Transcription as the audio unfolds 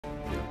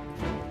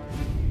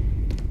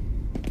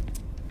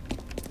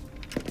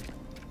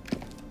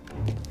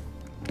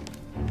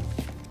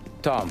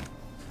Tom.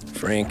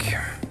 Frank,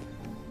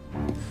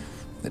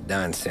 the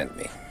Don sent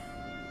me.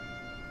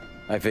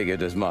 I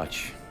figured as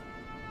much.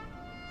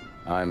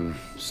 I'm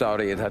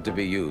sorry it had to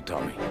be you,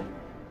 Tommy.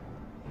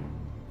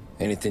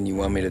 Anything you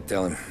want me to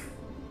tell him?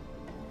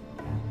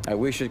 I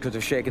wish it could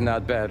have shaken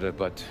out better,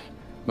 but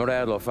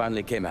Morello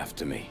finally came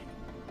after me.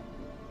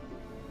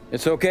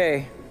 It's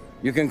okay.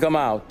 You can come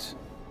out.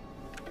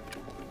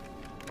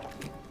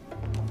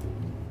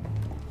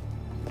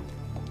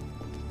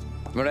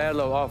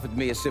 Morello offered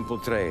me a simple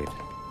trade.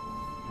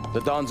 The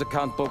Don's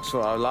account books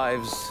for our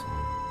lives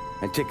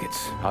and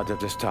tickets out of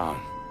this town.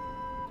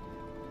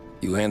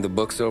 You hand the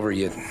books over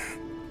yet?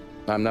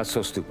 I'm not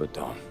so stupid,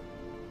 Tom.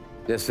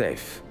 They're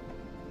safe.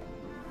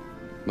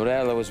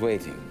 Morello was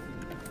waiting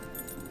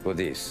for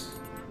this.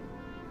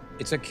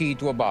 It's a key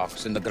to a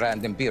box in the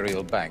Grand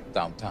Imperial Bank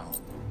downtown.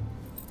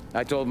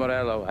 I told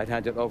Morello I'd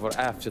hand it over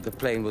after the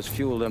plane was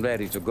fueled and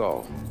ready to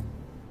go.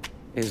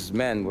 His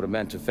men were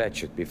meant to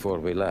fetch it before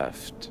we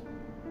left.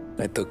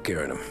 I took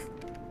care of them.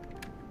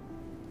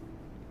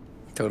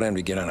 Tell them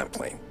to get on a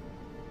plane.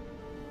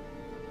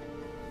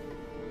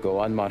 Go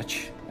on,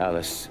 March.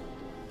 Alice,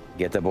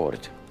 get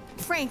aboard.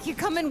 Frank, you're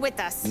coming with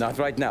us. Not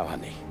right now,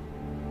 honey.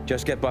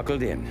 Just get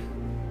buckled in.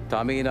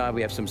 Tommy and I,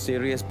 we have some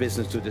serious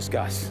business to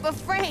discuss. But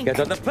Frank... Get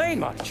on the plane,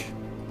 March!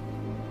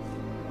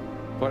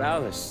 For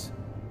Alice.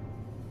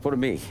 For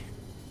me.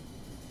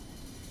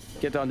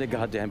 Get on the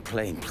goddamn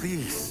plane,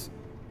 please.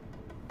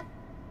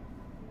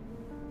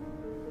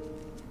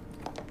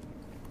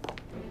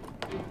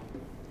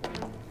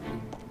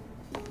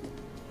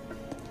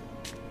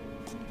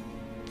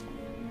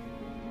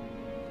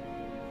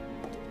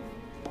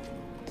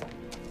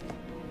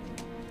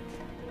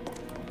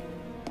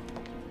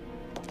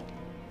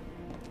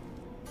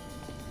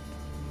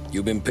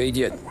 You been paid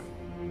yet?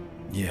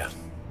 Yeah.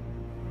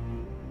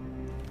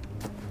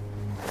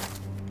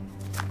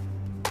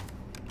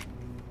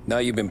 Now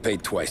you've been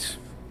paid twice.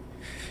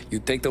 You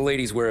take the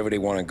ladies wherever they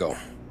want to go.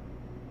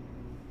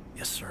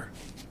 Yes, sir.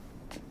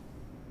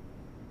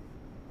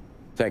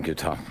 Thank you,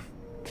 Tom.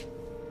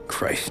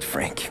 Christ,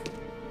 Frank.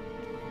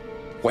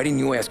 Why didn't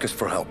you ask us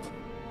for help?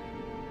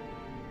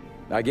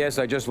 I guess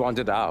I just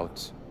wanted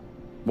out.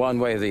 One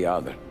way or the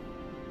other.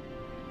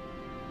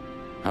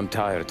 I'm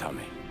tired,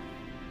 Tommy.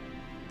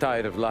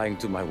 Tired of lying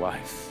to my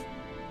wife.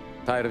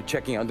 Tired of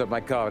checking under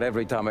my car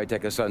every time I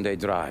take a Sunday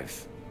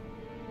drive.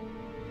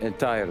 And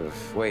tired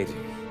of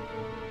waiting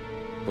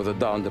for the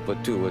dawn to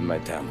put two in my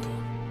temple.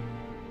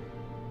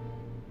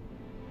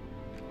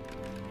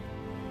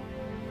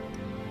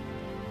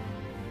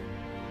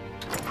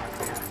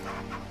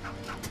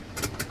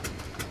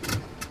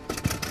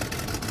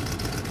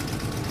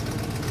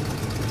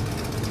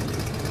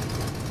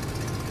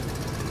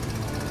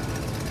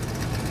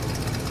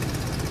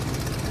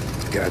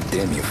 God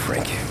damn you,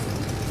 Frank.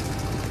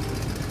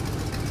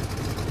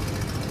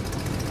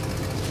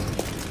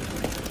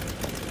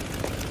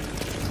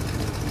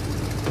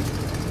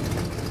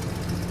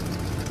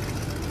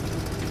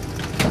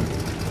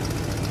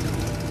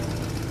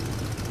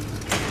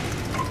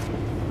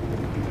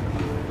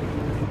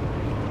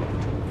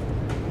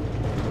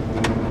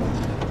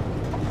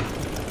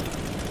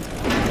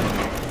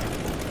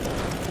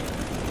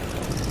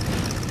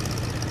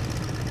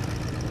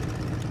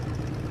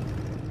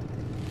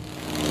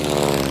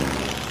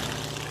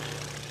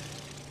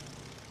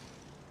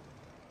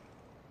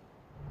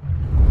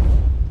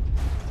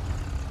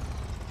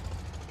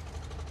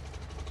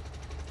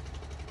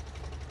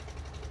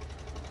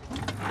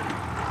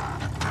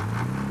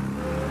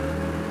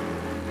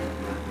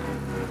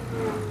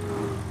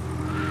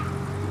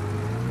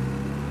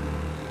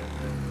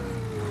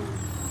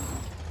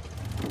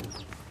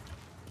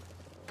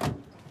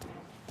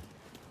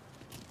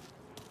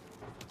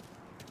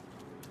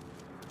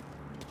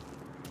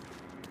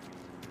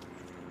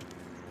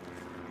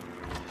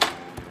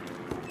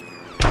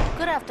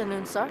 Good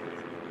afternoon, sir.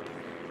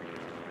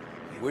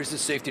 Where's the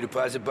safety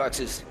deposit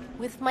boxes?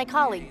 With my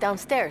colleague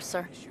downstairs,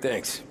 sir.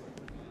 Thanks.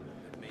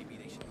 Maybe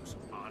they should do some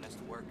honest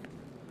work,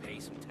 pay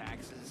some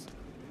taxes.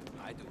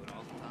 I do it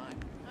all the time.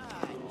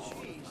 Ah,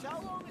 jeez,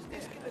 how long is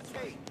this gonna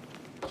take?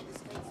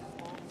 This takes as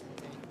long as it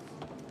takes.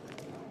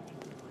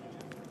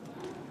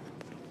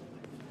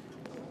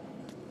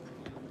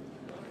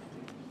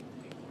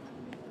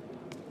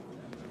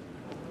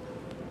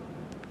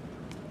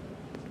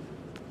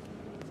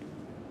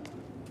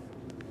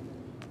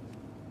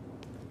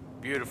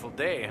 Beautiful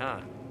day, huh?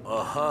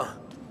 Uh-huh.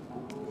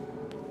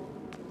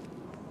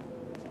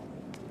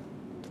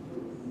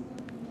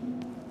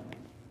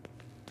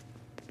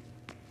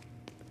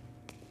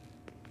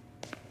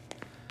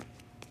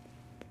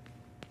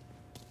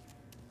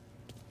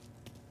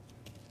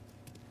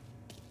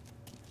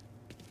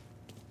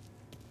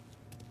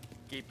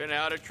 Keeping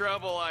out of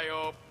trouble, I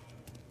hope.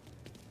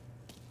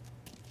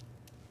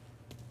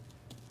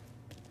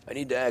 I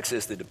need to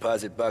access the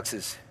deposit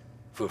boxes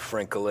for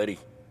Frank Coletti.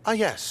 Ah,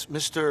 yes,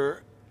 Mr.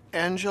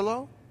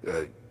 Angelo?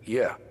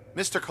 Yeah.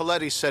 Mr.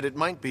 Coletti said it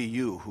might be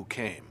you who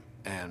came,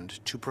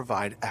 and to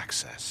provide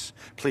access.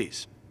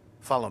 Please,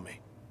 follow me.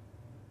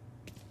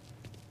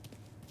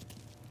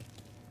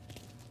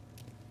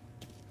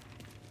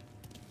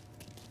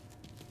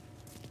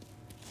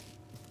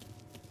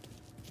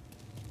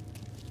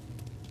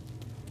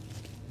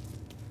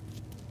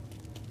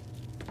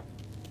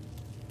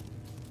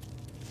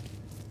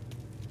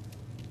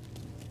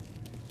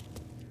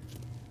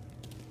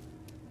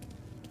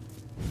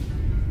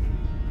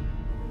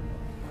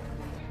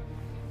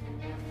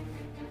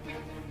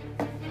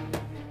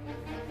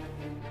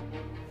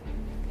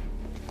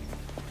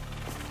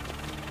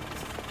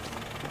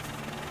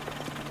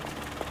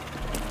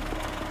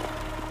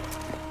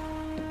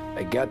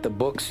 got the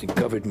books and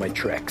covered my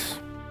tracks.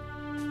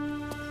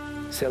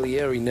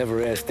 Salieri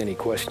never asked any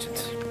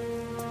questions.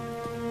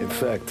 In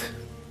fact,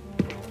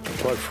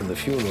 apart from the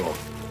funeral,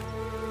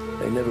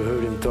 I never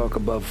heard him talk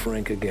about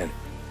Frank again.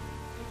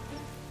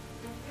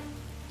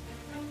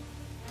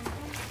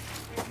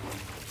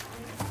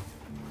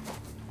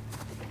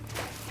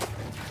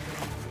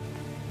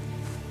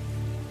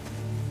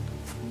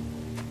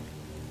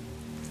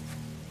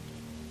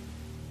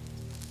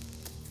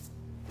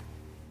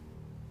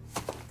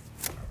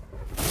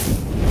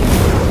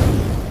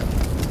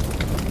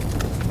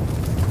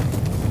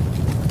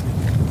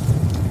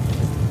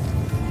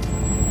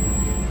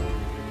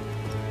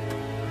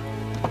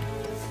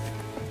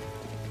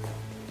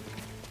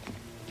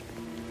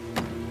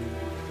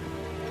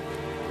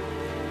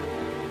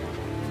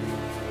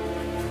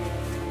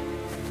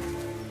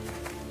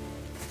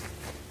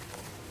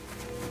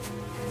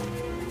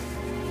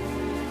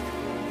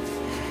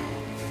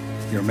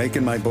 You're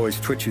making my boys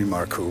twitchy,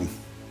 Marku.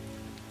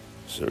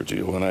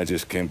 Sergio and I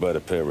just came by to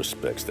pay our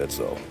respects, that's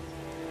all.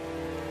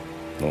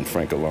 Known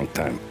Frank a long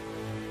time.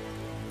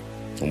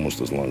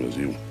 Almost as long as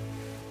you.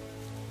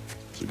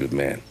 He's a good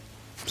man.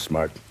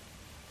 Smart.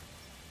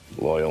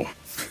 Loyal.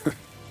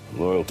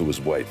 Loyal to his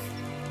wife.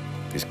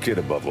 His kid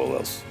above all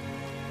else.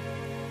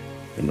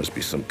 There must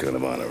be some kind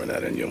of honor in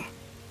that in you.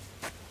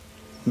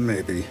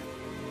 Maybe.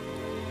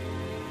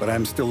 But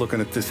I'm still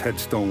looking at this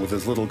headstone with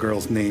his little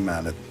girl's name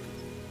on it.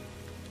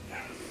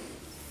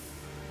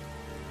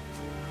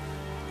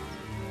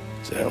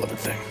 It's a hell of a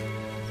thing.